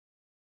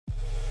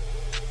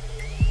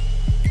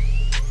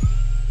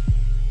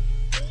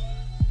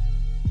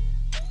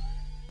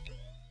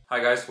Hi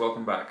guys,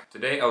 welcome back.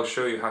 Today I'll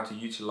show you how to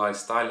utilize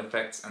style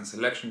effects and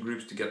selection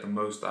groups to get the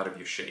most out of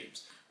your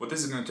shapes. What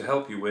this is going to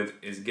help you with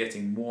is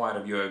getting more out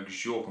of your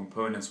Axure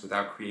components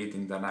without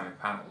creating dynamic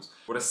panels.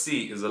 What I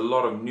see is a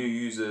lot of new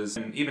users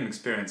and even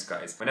experienced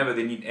guys, whenever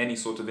they need any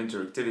sort of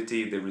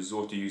interactivity, they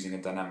resort to using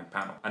a dynamic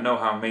panel. I know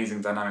how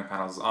amazing dynamic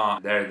panels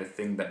are. They're the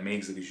thing that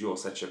makes Axure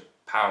such a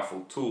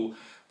powerful tool,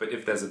 but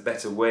if there's a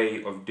better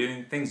way of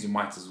doing things, you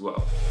might as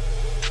well.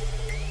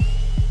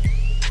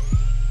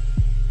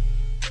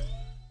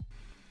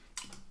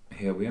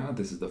 Here we are,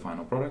 this is the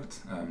final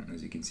product.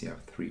 As you can see, I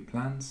have 3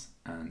 plans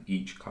and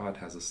each card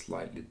has a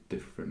slightly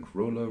different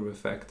rollover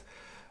effect.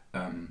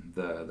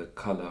 The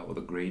color or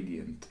the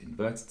gradient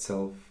inverts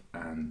itself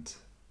and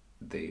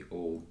they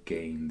all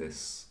gain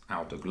this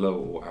outer glow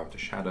or outer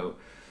shadow.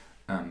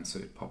 So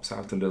it pops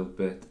out a little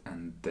bit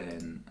and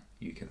then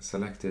you can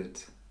select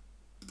it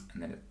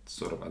and then it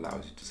sort of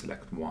allows you to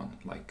select one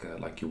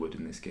like you would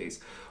in this case,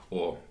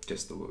 or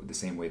just the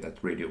same way that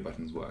radio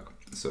buttons work.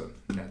 So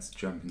let's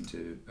jump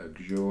into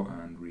Axure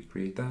and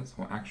recreate that,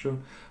 or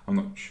Axure. I'm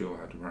not sure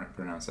how to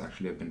pronounce it.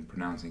 Actually, I've been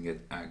pronouncing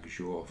it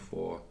Axure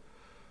for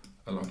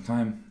a long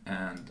time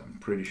and I'm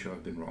pretty sure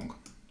I've been wrong.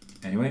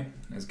 Anyway,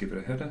 let's give it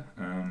a header.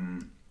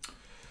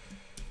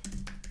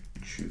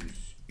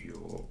 Choose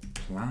your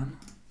plan.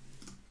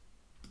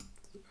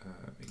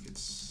 Make it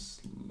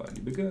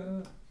slightly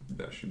bigger.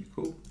 That should be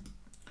cool.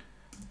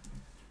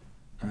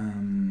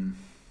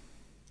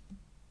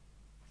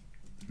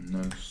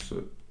 No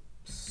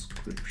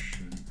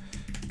subscription,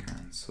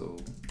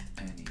 cancel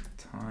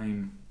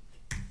anytime.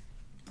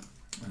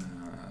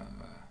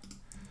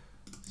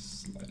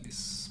 Slightly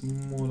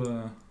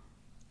smaller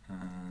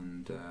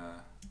and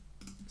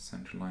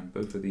centerline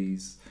both of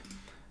these,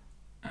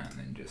 and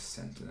then just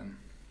center them.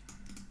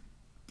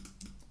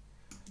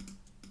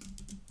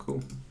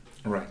 Cool.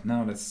 All right,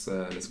 now let's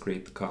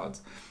create the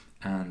cards.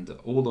 And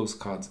all those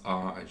cards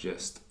are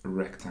just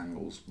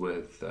rectangles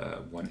with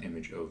one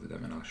image over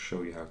them, and I'll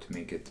show you how to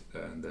make it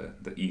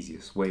the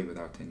easiest way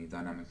without any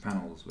dynamic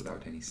panels,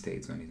 without any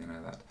states or anything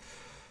like that.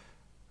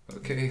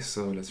 Okay,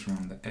 so let's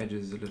round the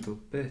edges a little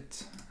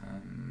bit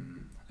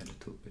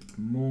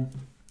more.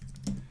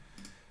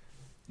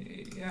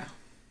 Yeah,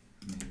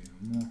 maybe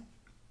more.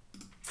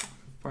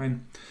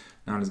 Fine.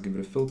 Now let's give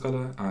it a fill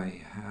color.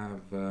 I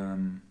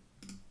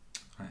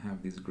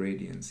have these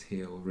gradients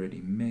here already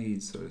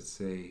made, so let's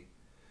say,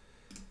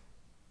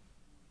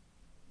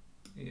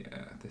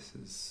 yeah, this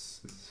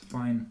is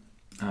fine.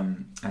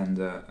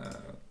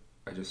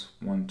 I just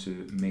want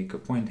to make a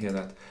point here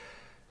that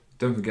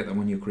don't forget that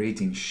when you're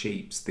creating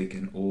shapes, they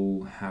can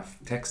all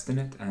have text in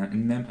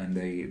them, and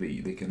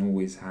they can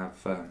always have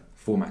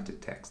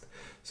formatted text.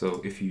 So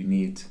if you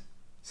need,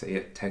 say,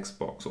 a text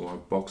box or a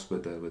box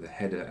with a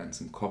header and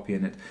some copy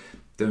in it,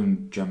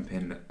 don't jump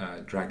in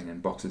dragging in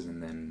boxes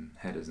and then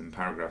headers and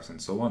paragraphs and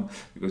so on,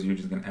 because you're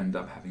just going to end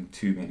up having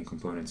too many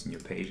components in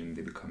your page and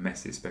they become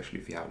messy, especially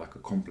if you have like a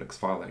complex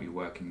file that you're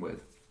working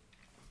with.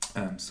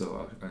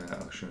 So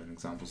I'll show an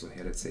example. So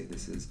here, let's say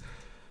this is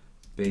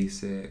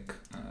basic,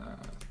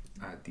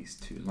 add these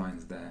 2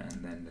 lines there,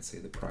 and then let's say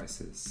the price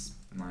is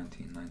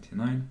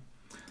 $19.99.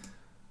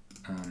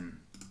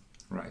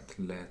 Right,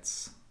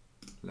 let's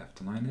left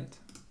align it.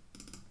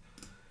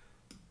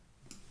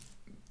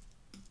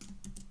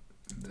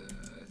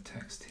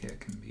 Text here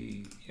can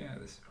be, yeah,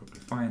 this is probably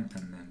fine,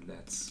 and then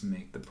let's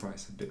make the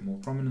price a bit more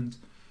prominent.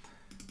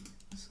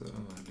 So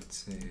let's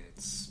say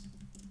it's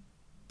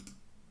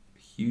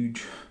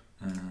huge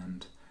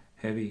and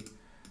heavy,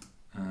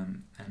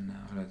 and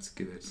now let's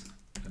give it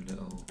a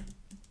little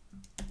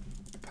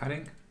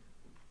padding.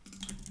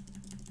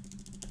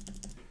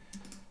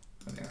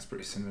 I think that's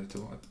pretty similar to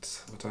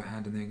what I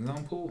had in the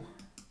example.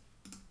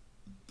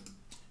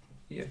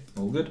 Yeah,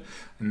 all good.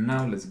 And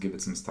now let's give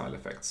it some style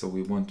effects. So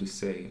we want to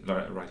say,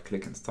 right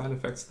click and style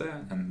effects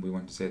there, and we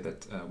want to say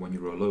that when you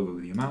roll over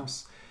with your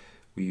mouse,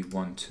 we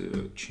want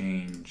to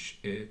change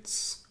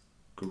its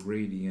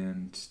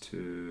gradient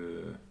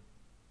to,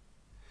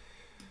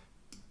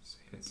 so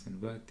let's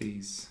invert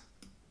these.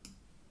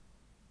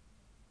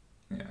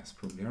 Yeah, that's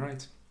probably all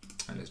right.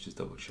 And let's just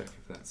double check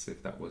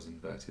if that was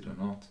inverted or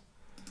not.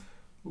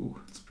 Ooh,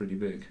 it's pretty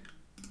big.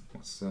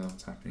 What's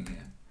happening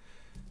here?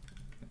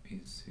 Let me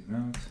zoom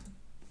out.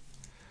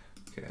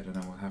 Okay, I don't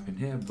know what happened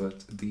here,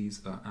 but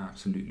these are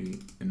absolutely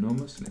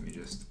enormous. Let me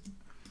just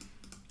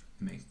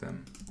make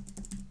them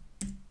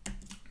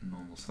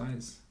normal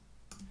size.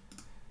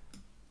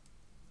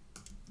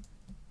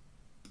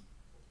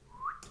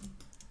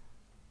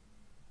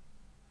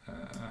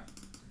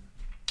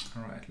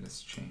 All right,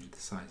 let's change the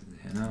sizes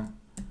here now.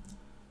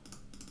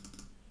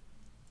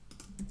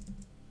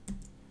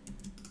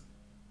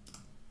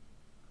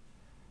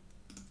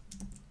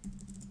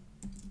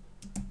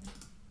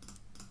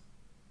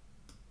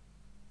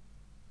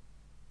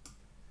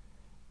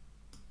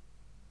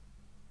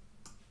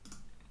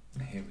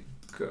 Here we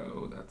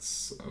go,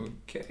 that's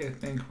okay, I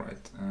think,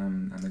 right,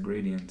 and the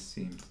gradient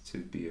seemed to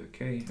be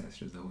okay. Let's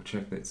just double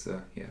check that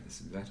yeah,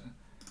 this is better.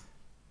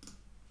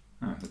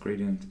 The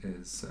gradient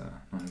is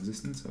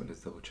non-existent, so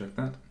let's double check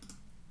that.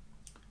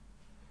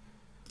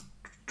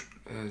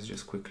 let's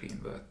just quickly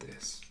invert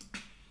this.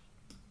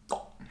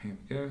 Here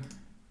we go.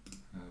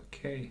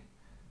 Okay,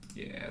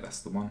 yeah, that's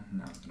the one.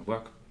 Now it's gonna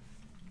work.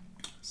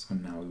 So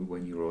now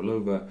when you roll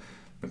over,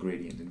 the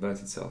gradient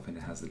inverts itself and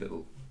it has a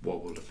little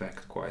wobble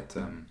effect, quite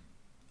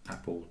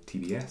Apple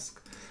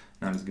TV-esque.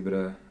 Now let's give it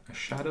a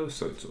shadow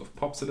so it sort of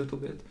pops a little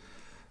bit.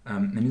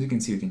 And as you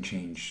can see, you can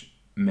change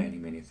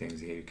many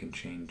things here. You can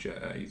change,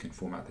 you can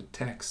format the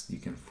text, you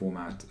can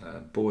format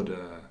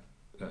border,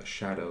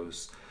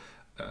 shadows,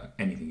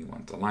 anything you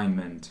want,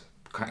 alignment,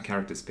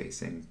 character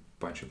spacing,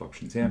 bunch of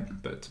options here,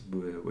 but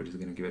we're just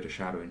going to give it a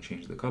shadow and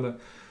change the color.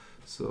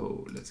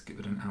 So let's give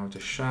it an outer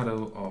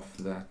shadow of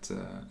that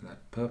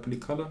that purpley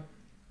color,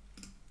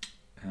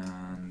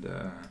 and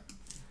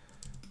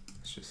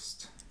let's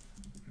just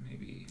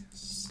maybe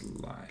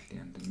slightly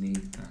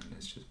underneath, and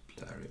let's just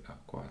blur it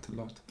up quite a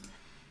lot.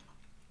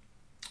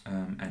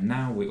 And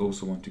now we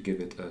also want to give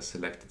it a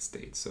selected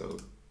state, so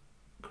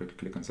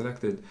click on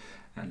selected,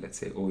 and let's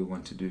say all we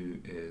want to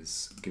do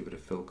is give it a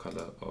fill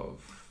color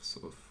of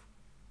sort of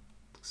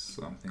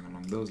something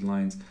along those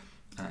lines,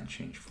 and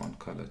change font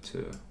color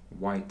to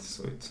white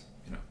so it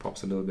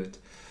pops a little bit.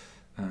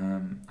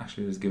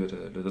 Actually, let's give it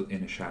a little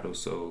inner shadow,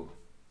 so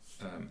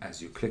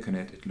as you click on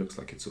it, it looks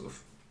like it sort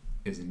of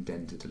is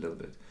indented a little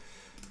bit.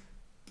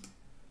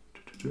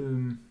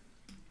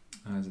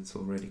 As it's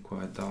already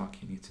quite dark,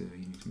 you need to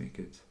make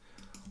it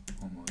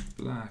almost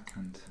black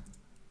and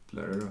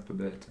blur it up a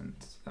bit, and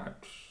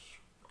that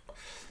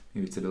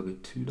maybe it's a little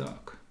bit too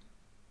dark.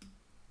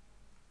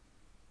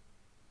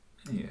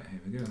 Yeah,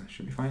 here we go, that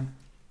should be fine.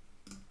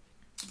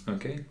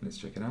 Okay, let's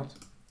check it out.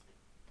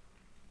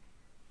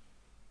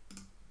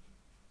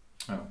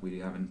 Oh, we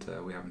haven't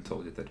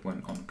told it that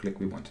when on click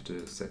we wanted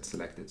to set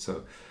selected.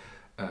 So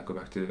go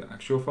back to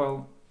Axure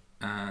file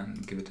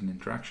and give it an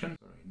interaction.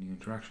 Sorry, new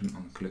interaction,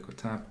 on click or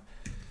tab,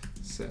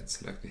 set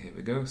selected. Here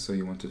we go. So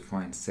you want to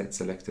find set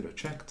selected or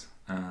checked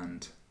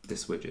and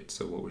this widget.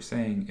 So what we're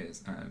saying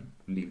is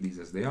leave these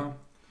as they are.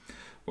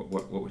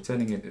 What we're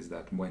telling it is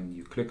that when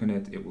you click on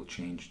it, it will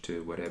change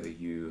to whatever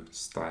you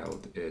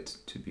styled it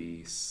to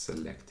be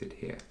selected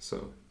here.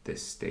 So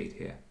this state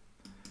here.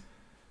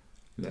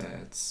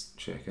 Let's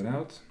check it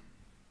out.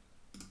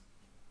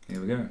 Here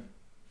we go.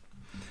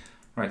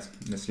 Right,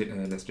 let's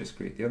just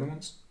create the other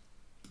ones.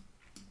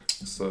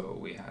 So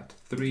we had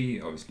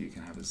 3. Obviously, you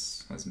can have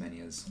as many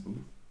as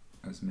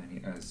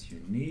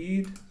you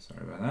need.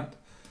 Sorry about that.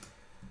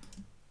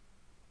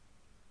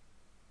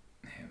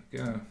 Here we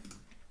go.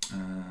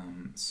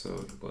 So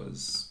it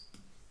was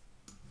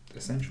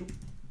essential,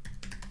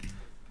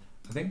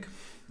 I think,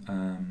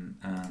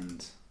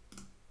 and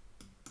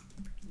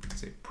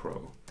let's say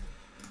pro.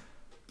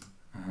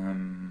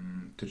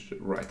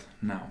 Right,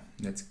 now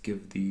let's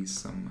give these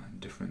some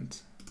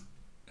different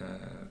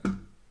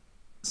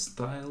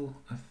style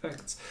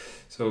effects.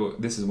 So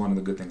this is one of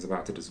the good things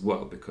about it as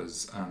well,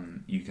 because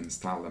you can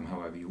style them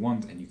however you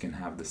want, and you can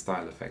have the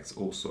style effects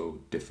also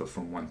differ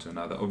from one to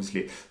another.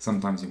 Obviously,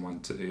 sometimes you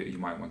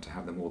might want to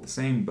have them all the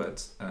same,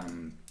 but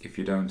if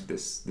you don't,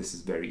 this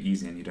is very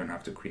easy, and you don't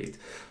have to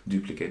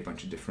duplicate a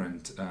bunch of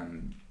different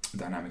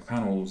dynamic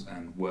panels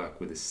and work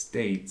with the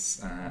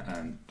states,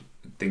 and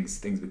things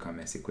become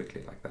messy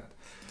quickly like that.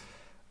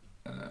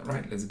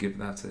 Right, let's give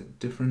that a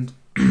different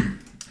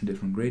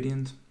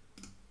gradient.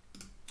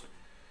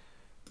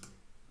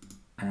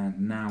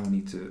 And now we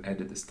need to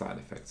edit the style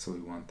effect. So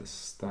we want the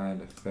style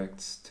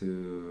effects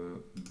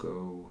to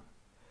go.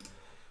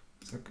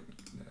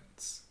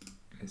 Let's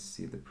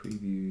see the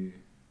preview.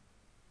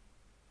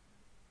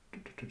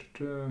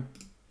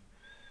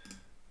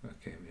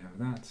 Okay, we have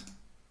that.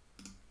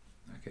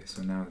 Okay,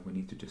 so now we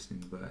need to just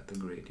invert the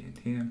gradient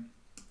here,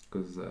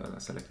 because I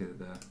selected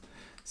the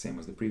same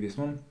as the previous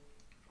one.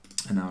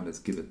 And now let's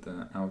give it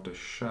the outer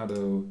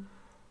shadow.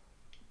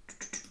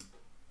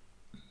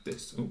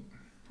 Let's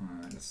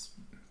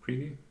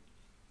preview.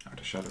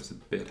 Outer shadow is a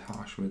bit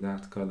harsh with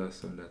that color,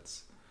 so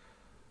let's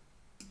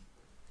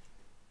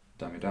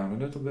dumb it down a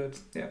little bit.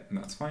 Yeah,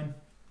 that's fine.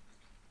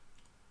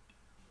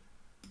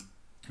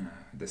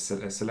 The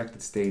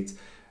selected state,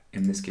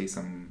 in this case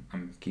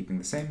I'm keeping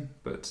the same,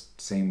 but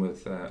same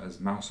with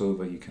as mouse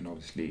over, you can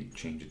obviously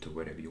change it to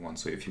whatever you want.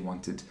 So if you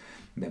wanted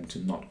them to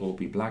not all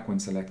be black when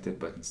selected,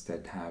 but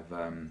instead have,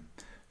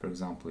 for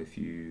example, if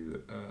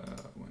you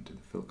wanted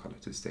the fill color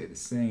to stay the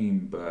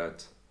same,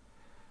 but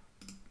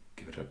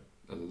give it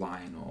a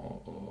line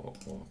or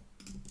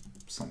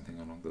something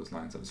along those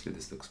lines. Obviously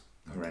this looks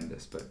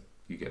horrendous, but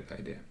you get the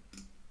idea.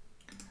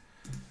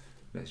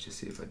 Let's just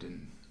see if I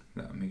didn't,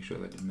 make sure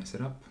that I didn't mess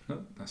it up.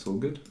 No, that's all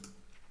good.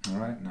 All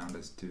right, now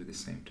let's do the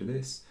same to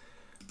this.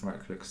 Right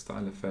click,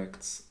 style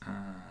effects,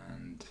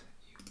 and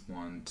you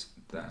want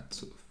that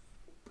sort of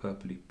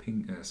purpley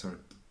pink,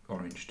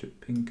 orange to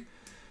pink.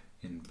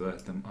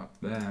 Invert them up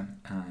there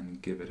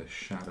and give it a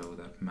shadow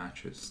that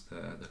matches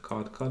the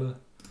card color.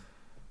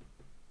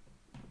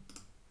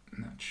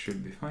 That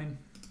should be fine.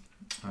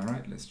 All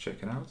right, let's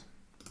check it out.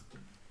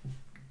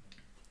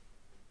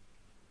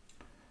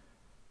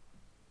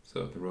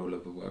 So the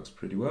rollover works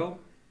pretty well.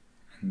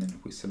 And then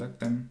if we select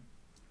them,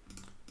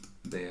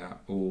 they are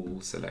all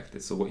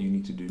selected. So what you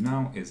need to do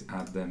now is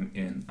add them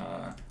in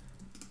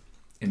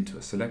into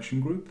a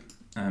selection group,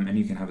 and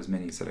you can have as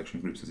many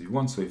selection groups as you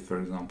want. So if, for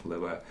example, there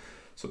were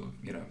sort of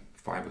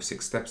 5 or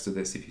 6 steps to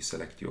this, if you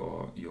select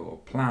your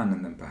plan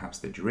and then perhaps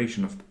the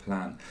duration of the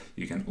plan,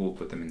 you can all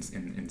put them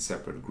in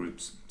separate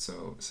groups.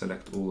 So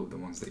select all of the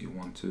ones that you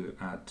want to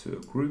add to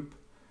a group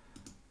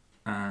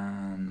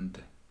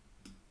and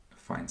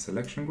find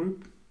selection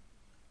group,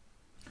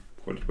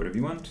 call it whatever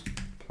you want,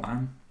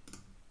 plan.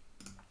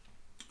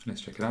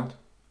 Let's check it out.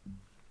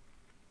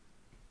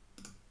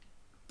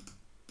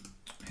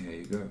 Here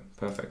you go,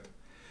 perfect.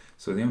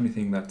 So the only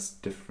thing that's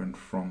different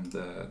from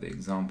the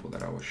example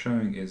that I was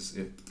showing is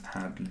it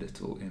had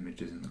little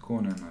images in the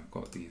corner, and I've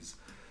got these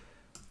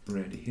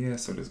ready here.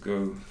 So let's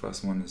go.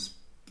 First one is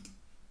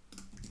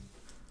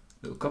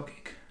little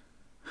cupcake.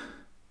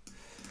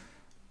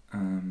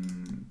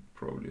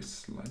 Probably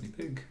slightly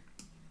big.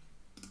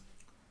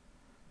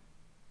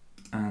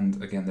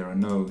 And again, there are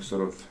no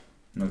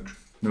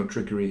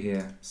trickery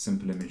here.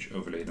 Simple image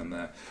overlaid on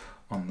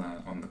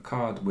the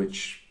card,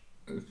 which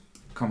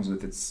comes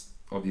with its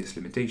obvious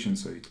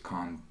limitations, so it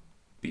can't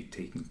be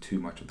taking too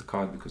much of the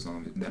card, because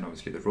then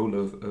obviously the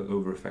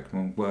rollover effect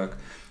won't work,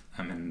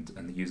 and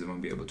the user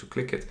won't be able to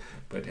click it.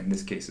 But in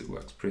this case it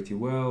works pretty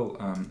well.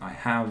 I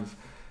have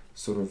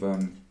sort of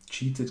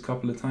cheated a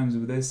couple of times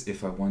with this.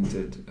 If I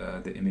wanted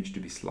the image to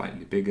be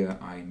slightly bigger,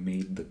 I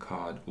made the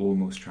card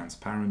almost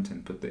transparent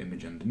and put the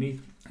image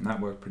underneath, and that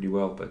worked pretty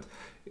well. But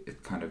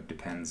it kind of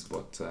depends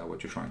what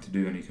you're trying to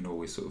do, and you can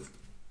always sort of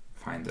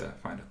find a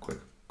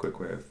quick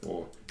way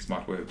or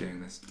smart way of doing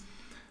this.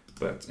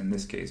 But in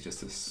this case,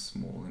 just a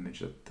small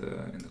image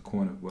in the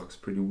corner works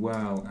pretty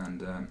well,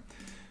 and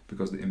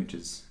because the image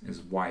is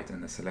white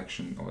and the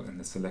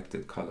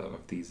selected color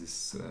of these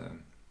is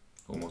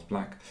almost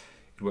black,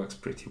 it works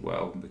pretty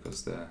well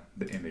because the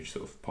image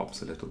sort of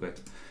pops a little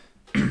bit.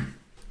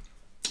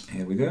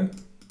 Here we go,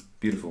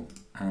 beautiful.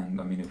 And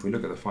I mean, if we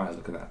look at the file,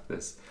 look at that.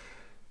 There's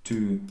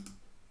two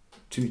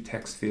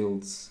text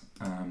fields,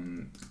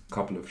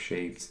 couple of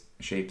shapes,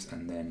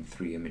 and then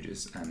 3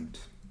 images, and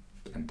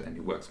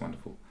it works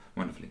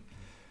wonderfully.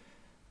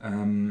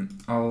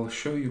 I'll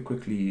show you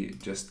quickly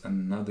just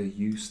another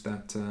use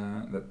that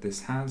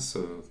this has.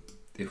 So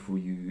if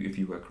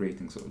you were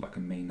creating sort of like a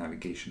main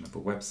navigation of a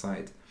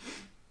website,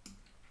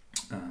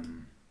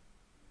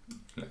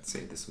 let's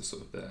say this was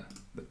sort of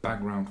the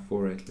background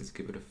for it. Let's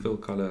give it a fill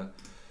color,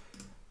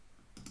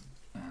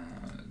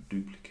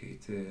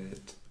 duplicate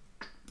it.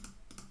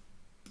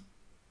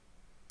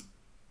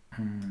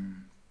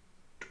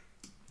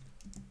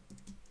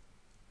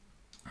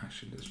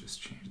 Actually, let's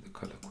just change the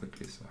color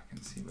quickly so I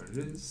can see where it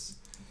is.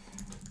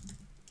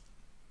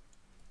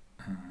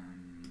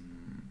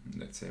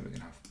 Let's say we're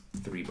gonna have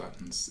 3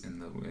 buttons in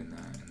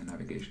the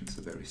navigation. It's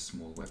a very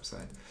small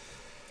website.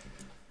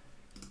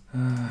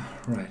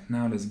 Right,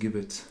 now let's give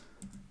it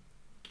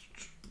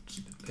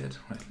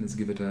let's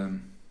give it a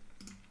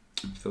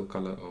fill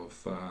color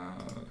of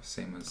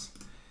same as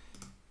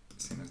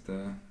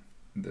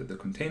the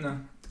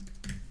container.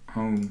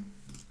 Home.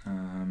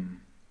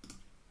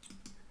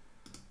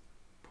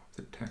 Pop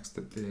the text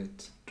a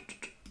bit,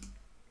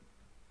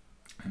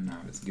 and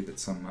now let's give it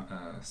some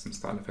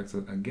style effects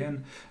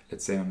again.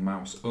 Let's say on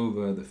mouse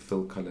over, the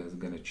fill color is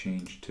going to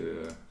change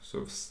to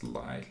sort of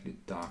slightly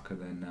darker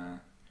than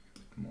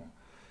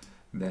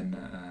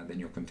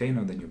your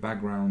container, then your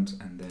background,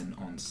 and then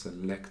on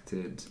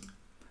selected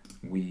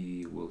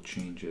we will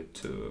change it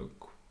to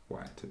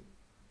quite a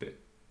bit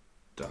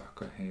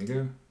darker. Here you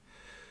go.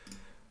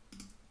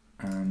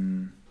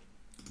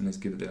 Let's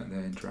give it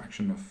the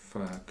interaction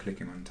of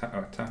clicking on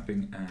or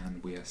tapping,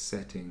 and we are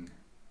setting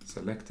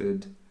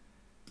selected,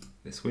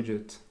 this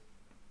widget,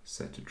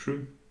 set to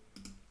true.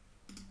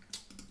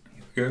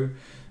 Here we go.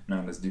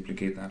 Now let's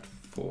duplicate that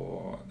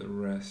for the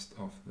rest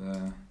of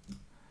the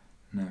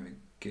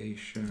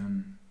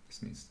navigation.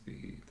 This needs to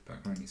be, the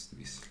background needs to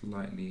be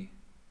slightly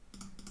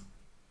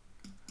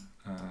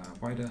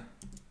wider.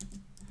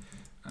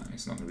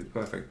 It's not going to be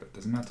perfect, but it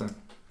doesn't matter.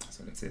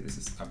 So let's say this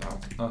is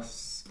about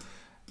us,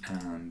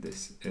 and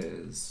this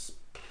is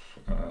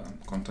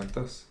contact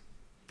us.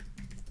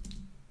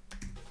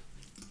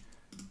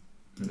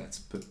 Let's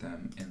put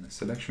them in the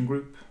selection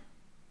group.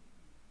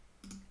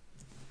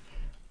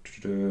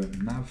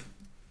 Nav.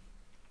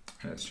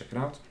 Let's check it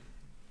out.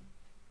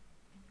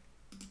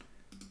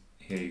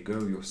 Here you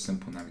go, your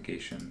simple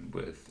navigation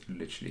with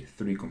literally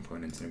 3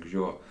 components in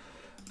Axure,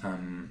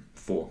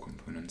 4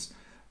 components.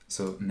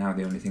 So now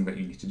the only thing that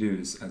you need to do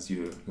is, as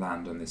you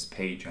land on this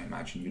page, I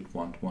imagine you'd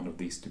want one of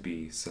these to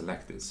be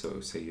selected. So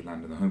say you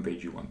land on the home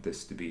page, you want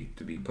this to be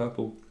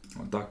purple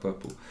or dark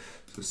purple.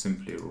 So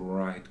simply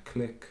right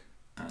click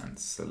and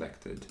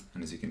select it.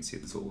 And as you can see,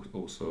 it's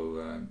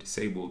also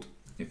disabled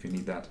if you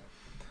need that.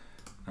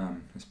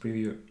 Let's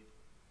preview.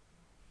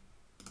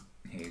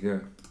 Here you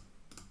go.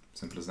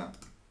 Simple as that.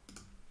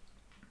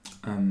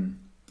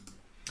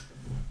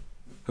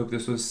 Hope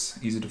this was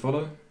easy to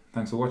follow.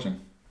 Thanks for watching.